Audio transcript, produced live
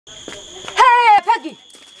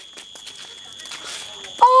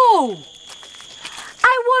No!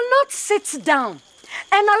 I will not sit down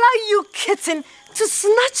and allow you, kitten, to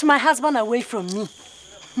snatch my husband away from me.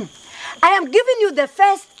 I am giving you the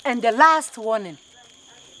first and the last warning.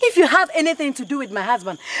 If you have anything to do with my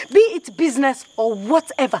husband, be it business or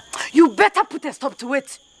whatever, you better put a stop to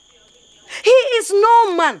it. He is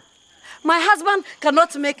no man. My husband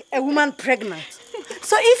cannot make a woman pregnant.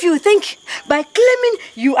 So if you think by claiming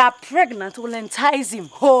you are pregnant will entice him,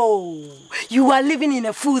 oh, you are living in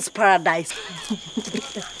a fool's paradise.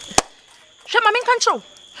 Shema min control.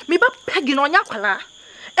 Me ba pegging on yakwala.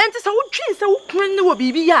 And this would train so when you will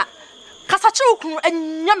be ya. Kasachu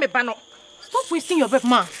and Yamebano. Stop wasting your breath,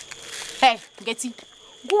 ma. Hey, Getty,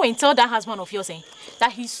 go and tell that husband of yours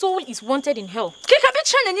that his soul is wanted in hell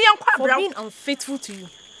for being unfaithful to you.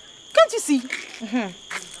 Can't you see?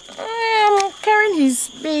 I am carrying his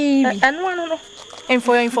baby. And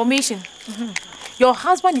for your information, your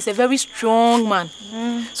husband is a very strong man.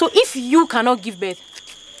 So if you cannot give birth,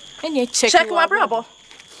 then you check my brother.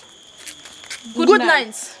 Good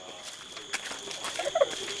night.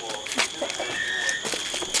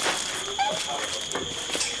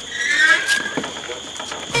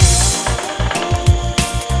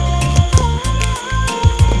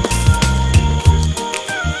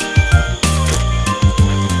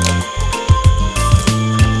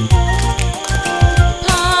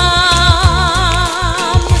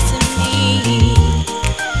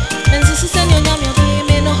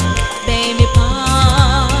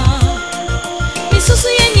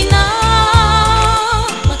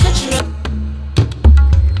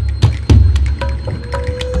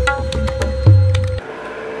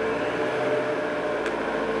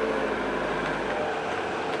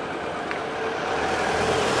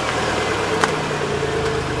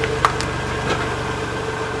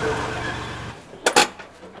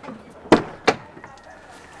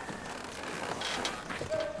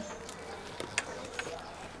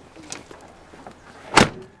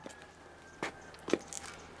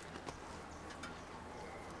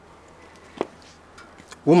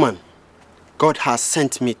 Woman, God has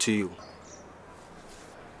sent me to you.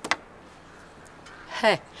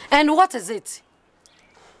 Hey, and what is it?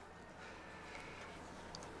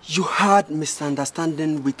 You had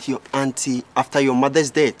misunderstanding with your auntie after your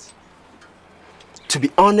mother's death. To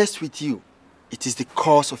be honest with you, it is the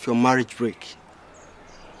cause of your marriage break.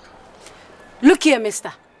 Look here,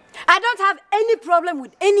 mister. I don't have any problem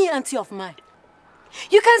with any auntie of mine.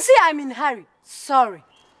 You can see I'm in a hurry. Sorry.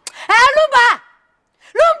 Hey, Lumba!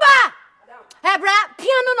 Lumba! Hey, bra,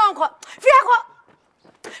 piano nonko.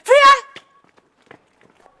 Fria!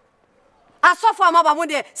 I saw for my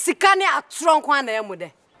bamude, Sikane a trunk one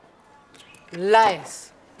emude.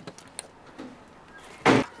 Lies.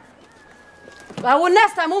 But when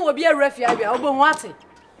next time we will be a refugee, I will be wanting.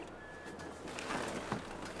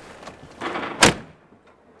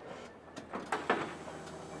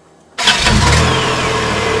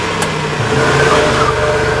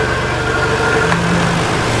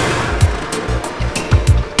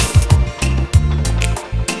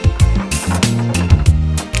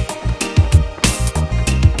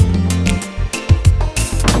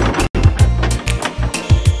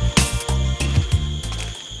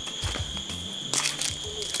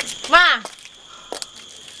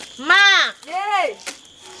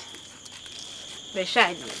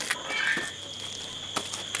 Shiny.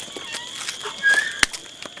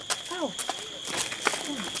 Oh.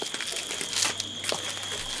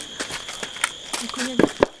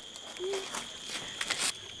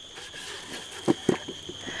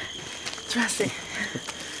 Trust it.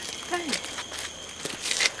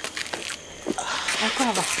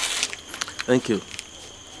 Thank you.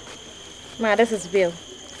 Ma, this is Bill.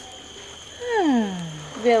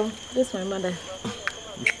 Bill, this is my mother.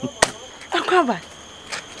 Akaba.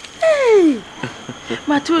 Hey!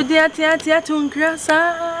 Matu dia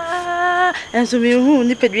tunkrasa. And so me who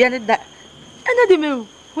ni pedriane da. Another me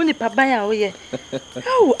who ni pabaya oye.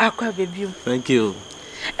 Oh, akwa baby. Thank you.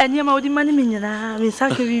 And yama odi mani minyana, mi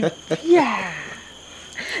sakiri. Yeah.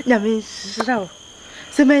 Na mi sraw.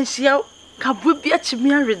 Se men shiao kabu bia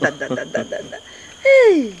chimi are da.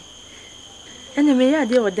 Hey. And me ya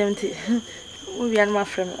dey odem ti. We are my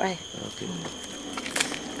friend. Why? Okay.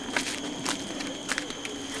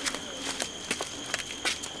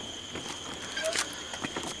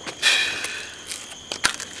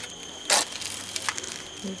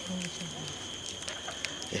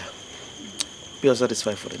 Yeah. You're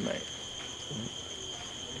satisfied for the night.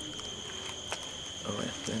 All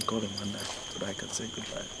right, then call him one night so that I can say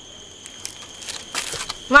goodbye.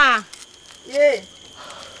 Ma. Yeah.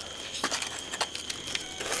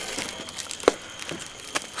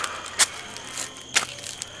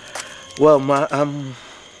 Well, ma,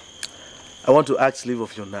 I want to ask leave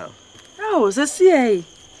of you now. Oh, so see,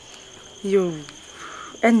 you,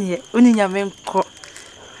 any, only your men call.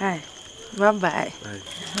 Hi, bye bye.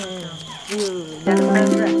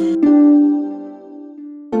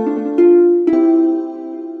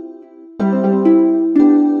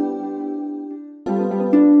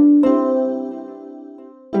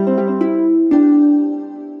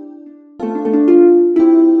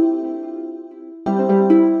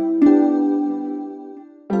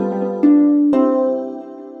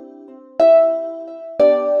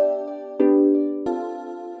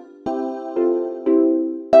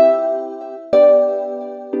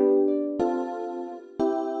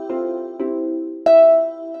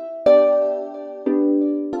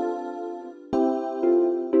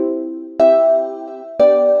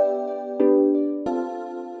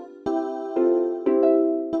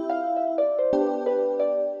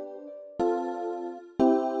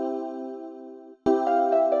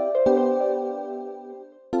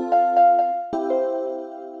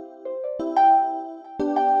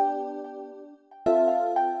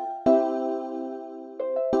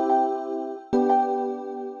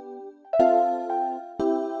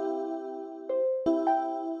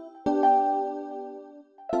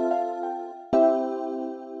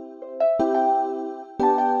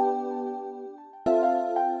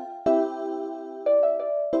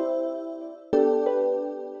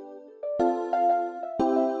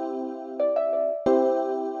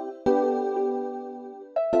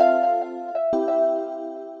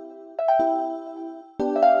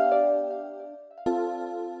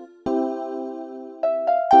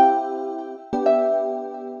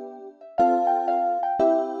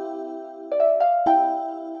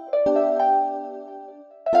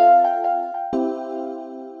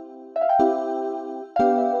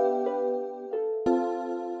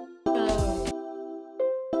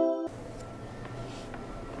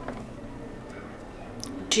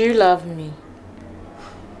 Do you love me?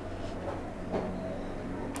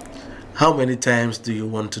 How many times do you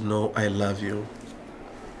want to know I love you?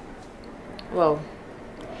 Well,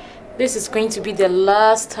 this is going to be the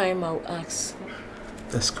last time I'll ask.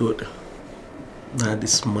 That's good. That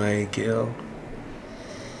is my girl.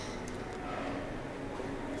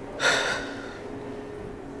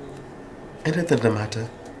 Anything the matter?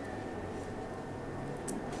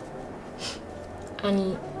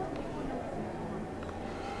 Annie,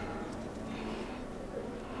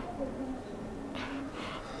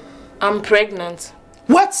 I'm pregnant.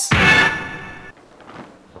 What?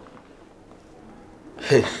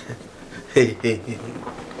 Hey.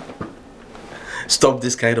 Stop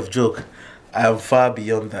this kind of joke. I am far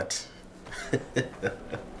beyond that.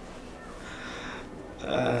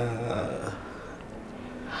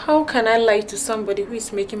 How can I lie to somebody who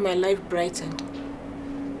is making my life brightened?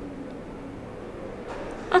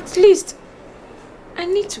 At least, I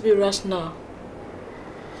need to be rational.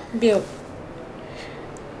 Bill,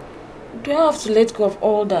 do I have to let go of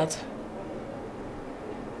all that?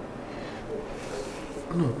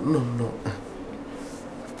 No.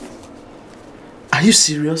 Are you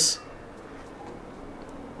serious?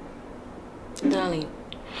 Darling,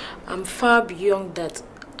 I'm far beyond that.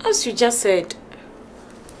 As you just said.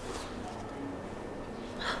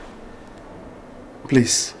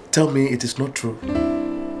 Please, tell me it is not true.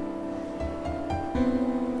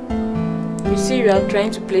 You see, you are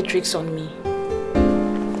trying to play tricks on me.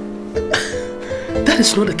 That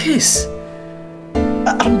is not the case.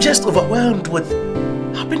 I'm just overwhelmed with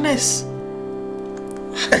happiness.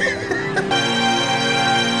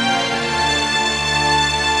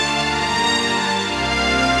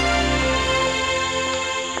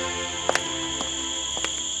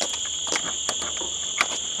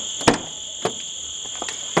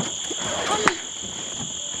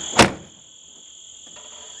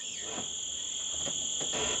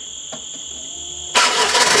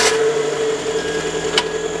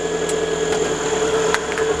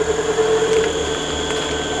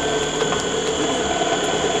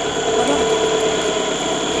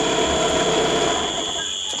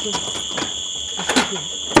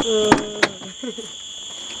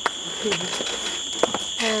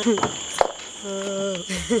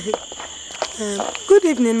 Good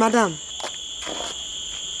evening, madam.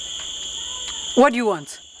 What do you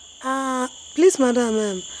want? Please,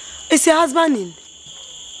 madam, is your husband in?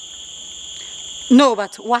 No,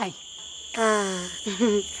 but why?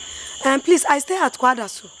 Please, I stay at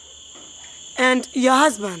Kwadaso. And your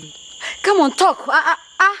husband? Come on, talk.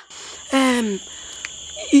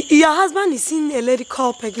 Your husband is seeing a lady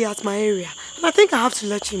called Peggy at my area. And I think I have to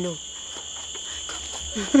let you know.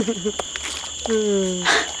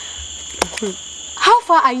 How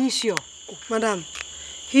far are you sure? Oh, madam,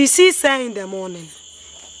 he sees her in the morning,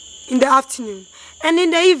 in the afternoon, and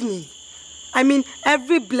in the evening. I mean,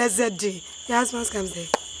 every blessed day, your husband comes there.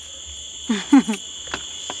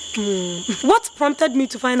 What prompted me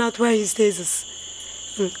to find out where he stays is,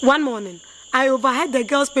 one morning, I overheard the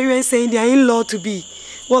girl's parents saying their in-law to be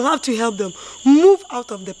will have to help them move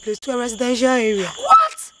out of the place to a residential area.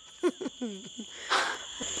 What?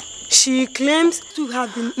 She claims to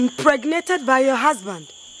have been impregnated by your husband.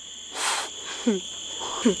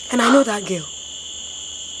 And I know that girl.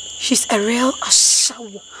 She's a real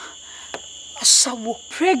ashawo. Ashawo.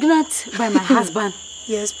 Pregnant by my husband?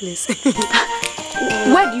 Yes, please.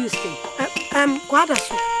 Where do you stay?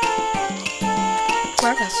 Guadasu.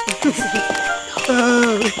 Guadasu.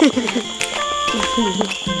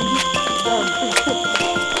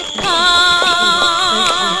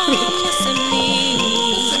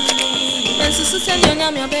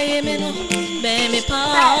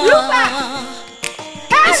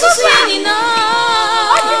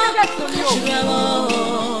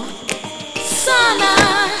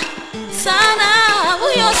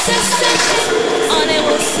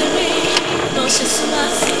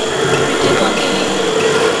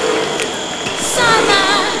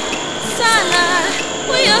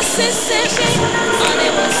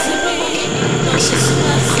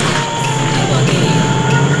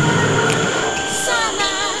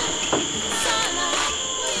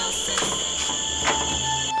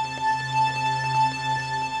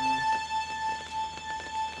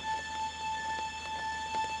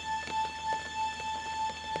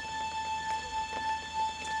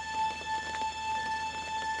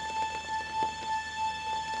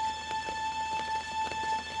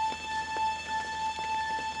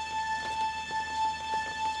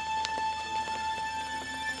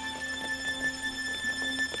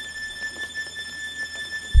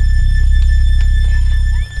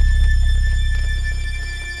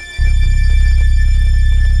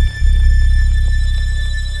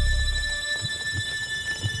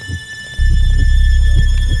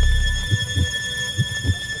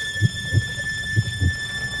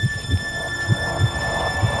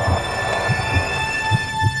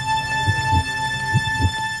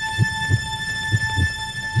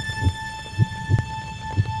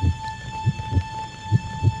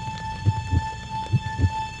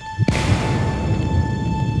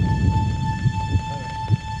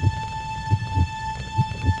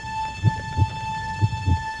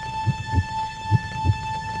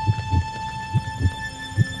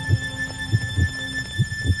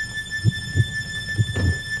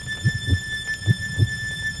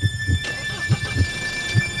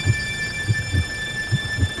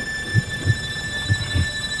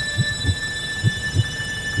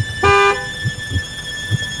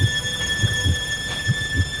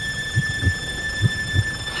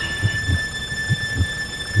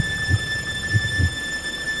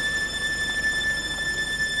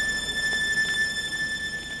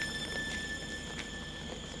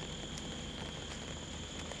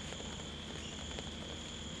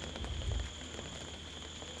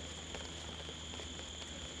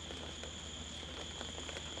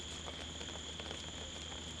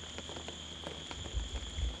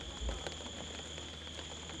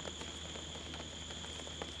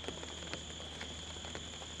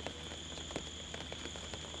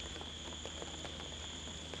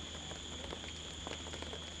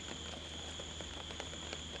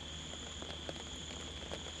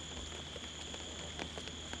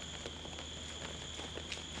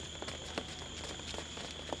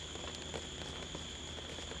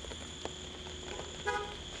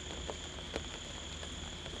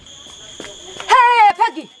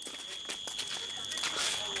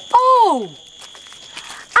 Oh,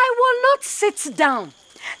 I will not sit down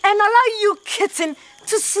and allow you, kitten,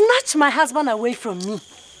 to snatch my husband away from me.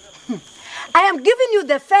 I am giving you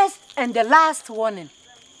the first and the last warning.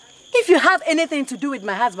 If you have anything to do with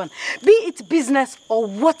my husband, be it business or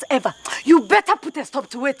whatever, you better put a stop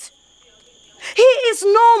to it. He is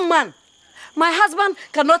no man. My husband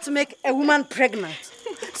cannot make a woman pregnant.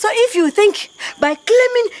 So if you think by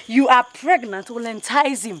claiming you are pregnant will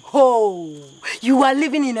entice him, oh, you are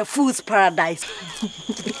living in a fool's paradise.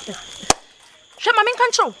 Shema min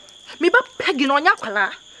control. Me ba pegi no nya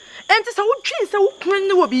kwala. Enti se wo twin se wo kun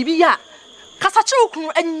ni wo bibi ya. Kasa che wo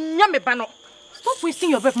kun anya me ba no. Stop wasting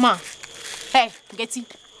your breath, ma. Hey, Getty,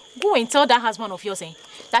 go and tell that husband of yours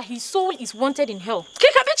that his soul is wanted in hell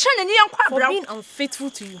for being unfaithful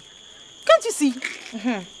to you. Can't you see?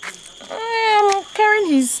 I am carrying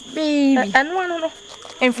his baby.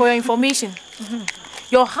 And for your information,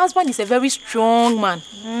 your husband is a very strong man.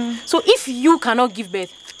 So if you cannot give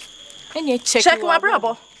birth, Check my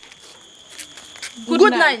brother.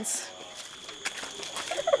 Good night.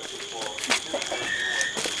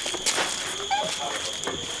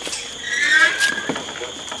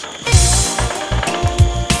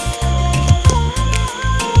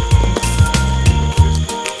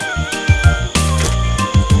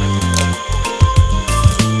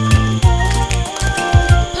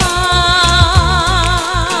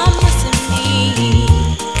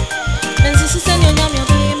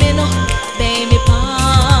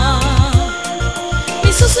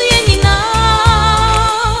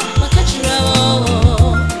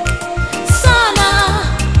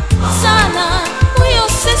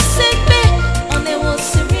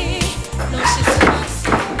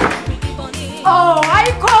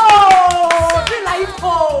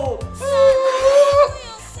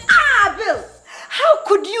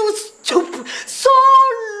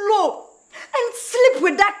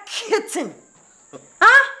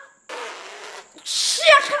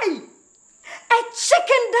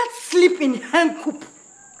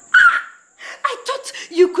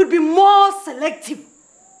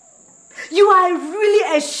 You are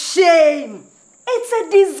really a shame. It's a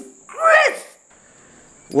disgrace.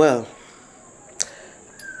 Well,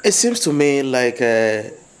 it seems to me like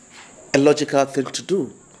a logical thing to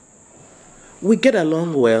do. We get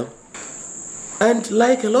along well and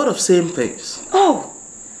like a lot of same things. Oh,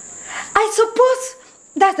 I suppose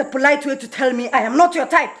that's a polite way to tell me I am not your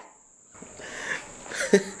type.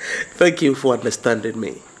 Thank you for understanding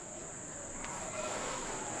me.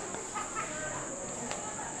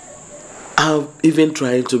 I'm even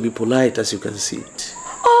trying to be polite, as you can see it.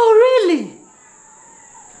 Oh, really?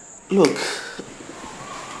 Look,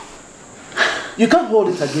 you can't hold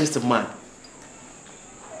it against a man.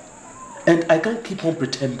 And I can't keep on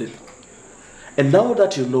pretending. And now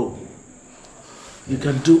that you know, you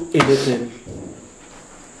can do anything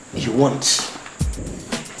you want.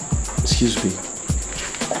 Excuse me.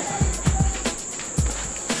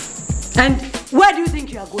 And where do you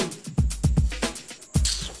think you are going?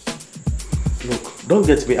 Look, don't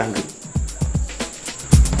get me angry.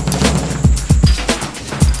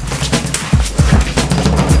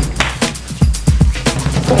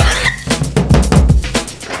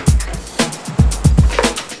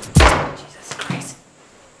 Jesus Christ.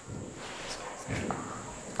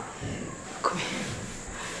 Come here.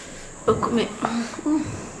 Oh, come here.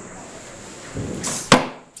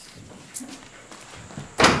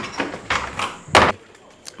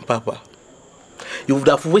 Papa, you would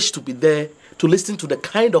have wished to be there to listen to the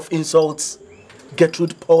kind of insults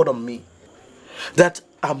Gertrude poured on me. That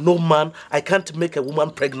I'm no man, I can't make a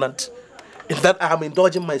woman pregnant. And that I'm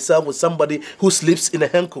indulging myself with somebody who sleeps in a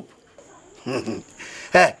hen coop.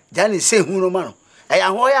 Hey, Johnny, say who no man. I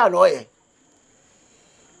am a lawyer.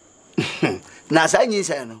 Nasani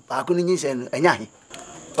said, Bakuni said, and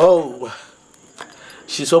oh,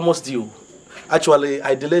 she's almost due. Actually,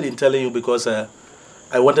 I delayed in telling you because I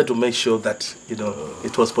wanted to make sure that, you know,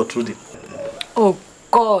 it was protruding. Oh,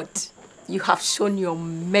 God, you have shown your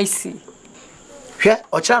mercy. Here,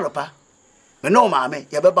 or Chanopa. No, mammy,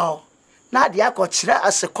 Yababa. Nadia got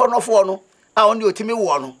as a corner of one. I only you to me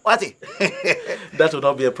one. What? That will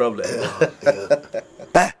not be a problem.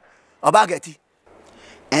 Obageti.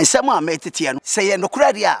 And someone made it here, say no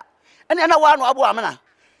cradia. And then I want Abu Amana.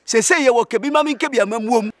 Say you will be mammy Kibia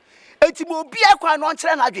Mum. It will be a quite non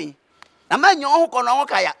tranaging. A man your uncle on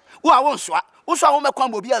Okaya, who I won't swap, who saw my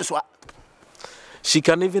combo be and swap. She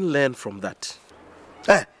can even learn from that.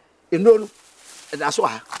 You know, that's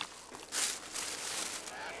why.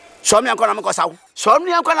 Some young Conamaco Sow, some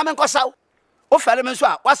young Conamaco Sow. What fellow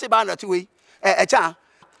swap, what's the banner to we? A chan.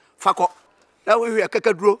 Fako. Now we hear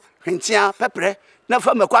Kakadro, Hintia, Pepper, now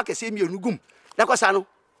from a quack a same Yugum. Nacosano.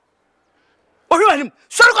 Or him,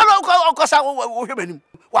 Soroko Cosao,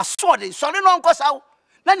 was sorting, sorting on Cosao.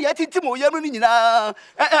 None yet Timo Yamunina,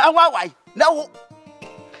 and why? Now,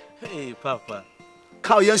 hey, Papa.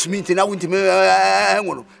 How young Smith now into me a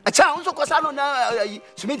chance of Cosano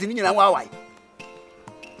Smith in Hawaii.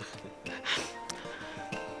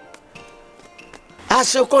 As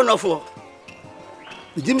so corner for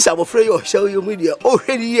the Jims are afraid of show you media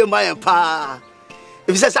already hear my pa.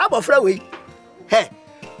 If it's a sab of Freeway, hey,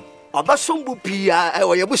 Abasumbu Pia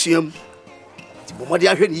or Yabusium. What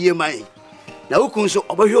I heard hear my now comes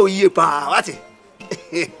over your year pa. What?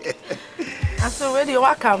 I saw already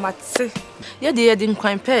walk out, Matse. You're the Edding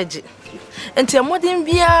Quine Page. And to a modern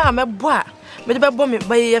beer, I'm a boy. But the bomb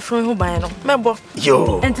by a friend who buy no. Member,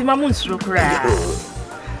 yo, and to my moon's look right.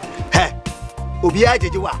 Hey, Obia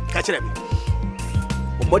did you want? Catch them.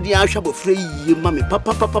 What the Ashab of free, mammy,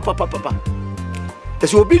 papa.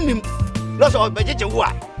 As you have been him, lots of vegetable.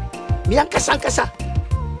 Me ankasa.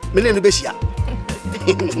 Me ne no besia.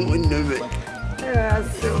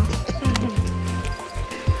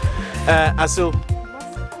 Aso,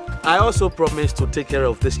 I also promised to take care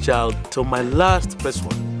of this child till my last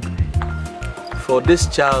person. For this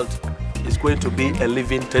child is going to be a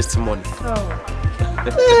living testimony.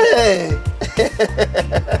 Hey.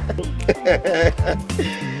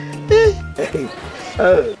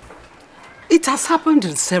 It has happened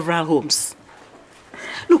in several homes.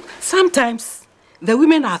 Look, sometimes the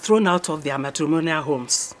women are thrown out of their matrimonial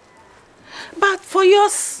homes. But for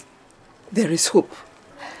yours, there is hope.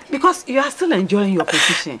 Because you are still enjoying your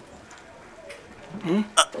position. Eh?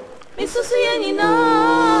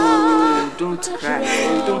 Don't cry.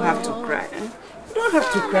 You don't have to cry. Eh? You don't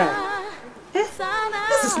have to cry. Eh?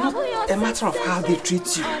 This is not a matter of how they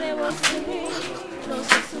treat you.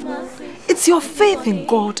 It's your faith in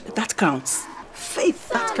God that counts. Faith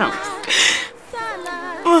that counts.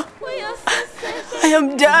 I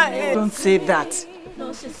am dying. Don't say that.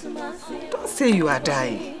 Don't say you are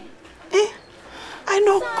dying. Eh? I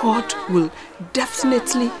know God will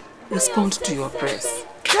definitely respond to your prayers.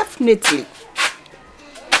 Definitely.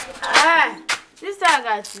 Sister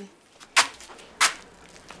Agassi.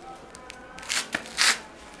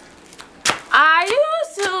 Are you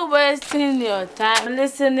still wasting your time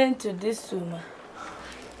listening to this woman?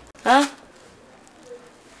 Huh?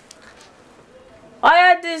 Or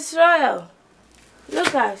your destroyer?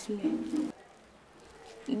 Look at me.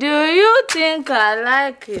 Do you think I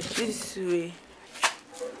like it this way?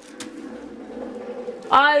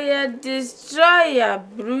 Or your destroyer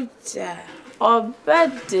brutal? Or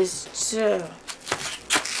bad destroyer?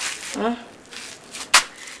 Huh?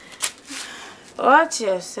 Watch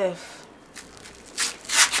yourself.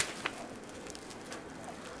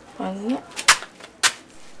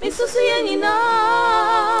 Misusu yenina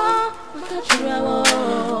makachirawo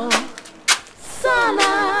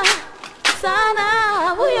sana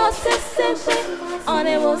sana uyo sese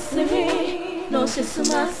one wo simi no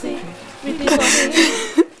shisumasi repeat for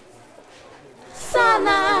me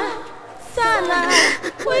sana sana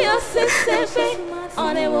uyo sese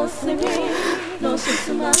one wo simi no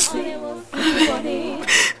shisumasi repeat for me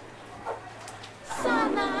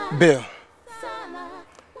sana. Bill,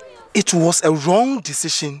 it was a wrong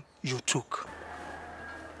decision you took.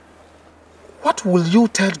 What will you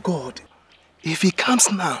tell God if he comes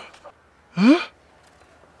now?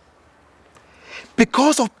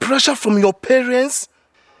 Because of pressure from your parents,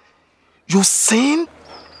 you sinned?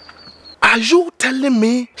 Are you telling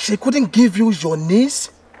me she couldn't give you your niece?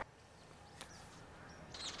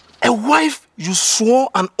 A wife you swore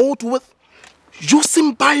an oath with,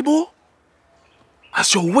 using Bible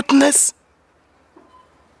as your witness?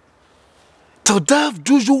 Till death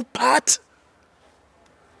do you part?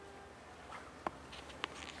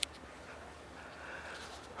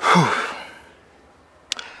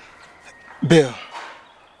 Bill,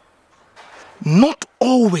 not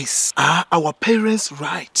always are our parents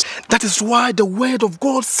right. That is why the word of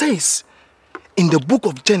God says in the book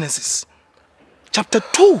of Genesis, chapter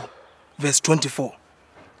 2, verse 24,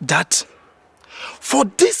 that for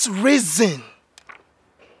this reason,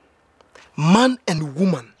 man and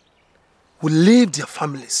woman will leave their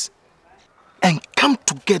families and come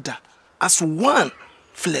together as one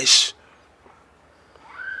flesh.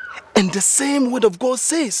 And the same word of God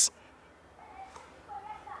says,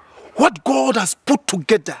 what God has put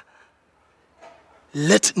together,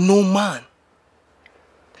 let no man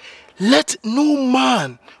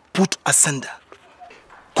put asunder.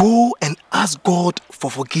 Go and ask God for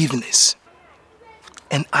forgiveness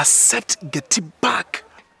and accept Getty back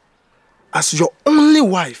as your only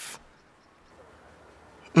wife.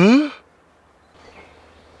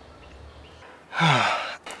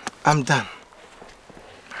 I'm done.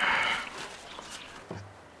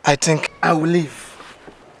 I think I will leave.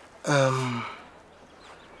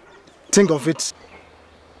 Think of it.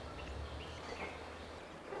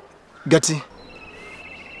 Getty,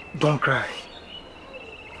 don't cry.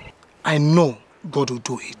 I know God will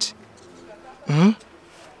do it.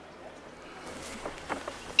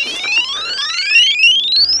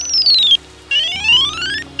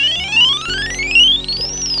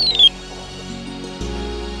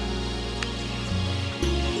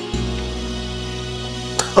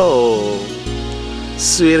 Oh,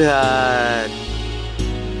 sweetheart.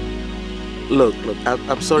 Look,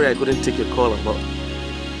 I'm sorry I couldn't take your call about...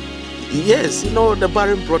 Yes, you know, the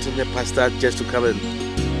Baron brought in the pastor just to come and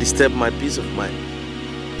disturb my peace of mind.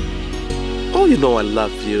 Oh, you know I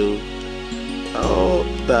love you. Oh,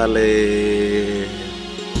 darling.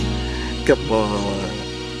 Come on.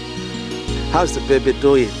 How's the baby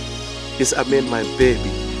doing? Yes, I mean my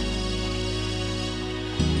baby.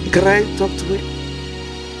 Can I talk to it?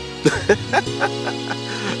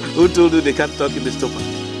 Who told you they can't talk in the stomach?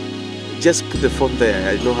 Just put the phone there.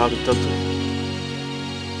 I know how to talk to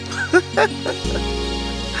it.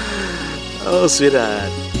 Oh,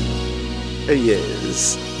 sweetheart.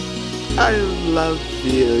 Yes. I love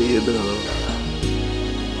you, you know.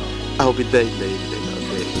 I'll be there in the evening,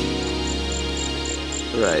 okay?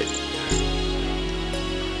 Right.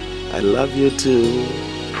 I love you too.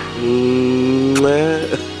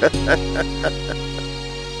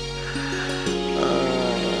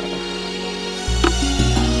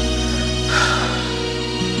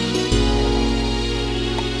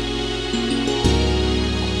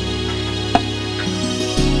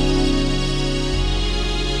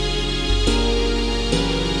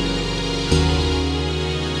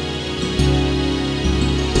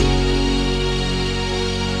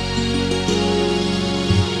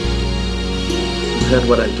 Heard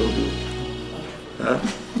what I told you? Huh?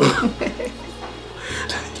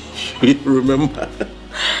 You remember?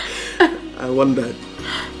 I wondered.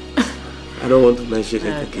 I don't want to mention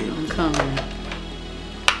it again. I'm coming.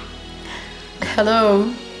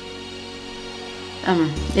 Hello?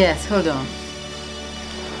 Yes, hold on.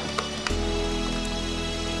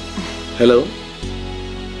 Hello?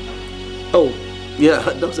 Oh, yeah,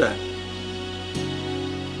 doctor.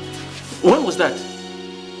 When was that?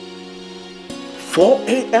 4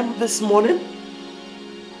 a.m. this morning?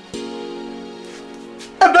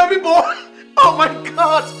 A baby boy? Oh my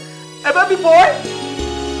God! A baby boy?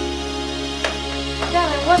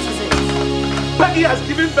 Darling, what is it? Peggy has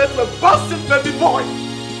given birth to a bastard baby boy!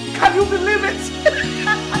 Can you believe it?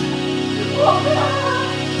 Oh God!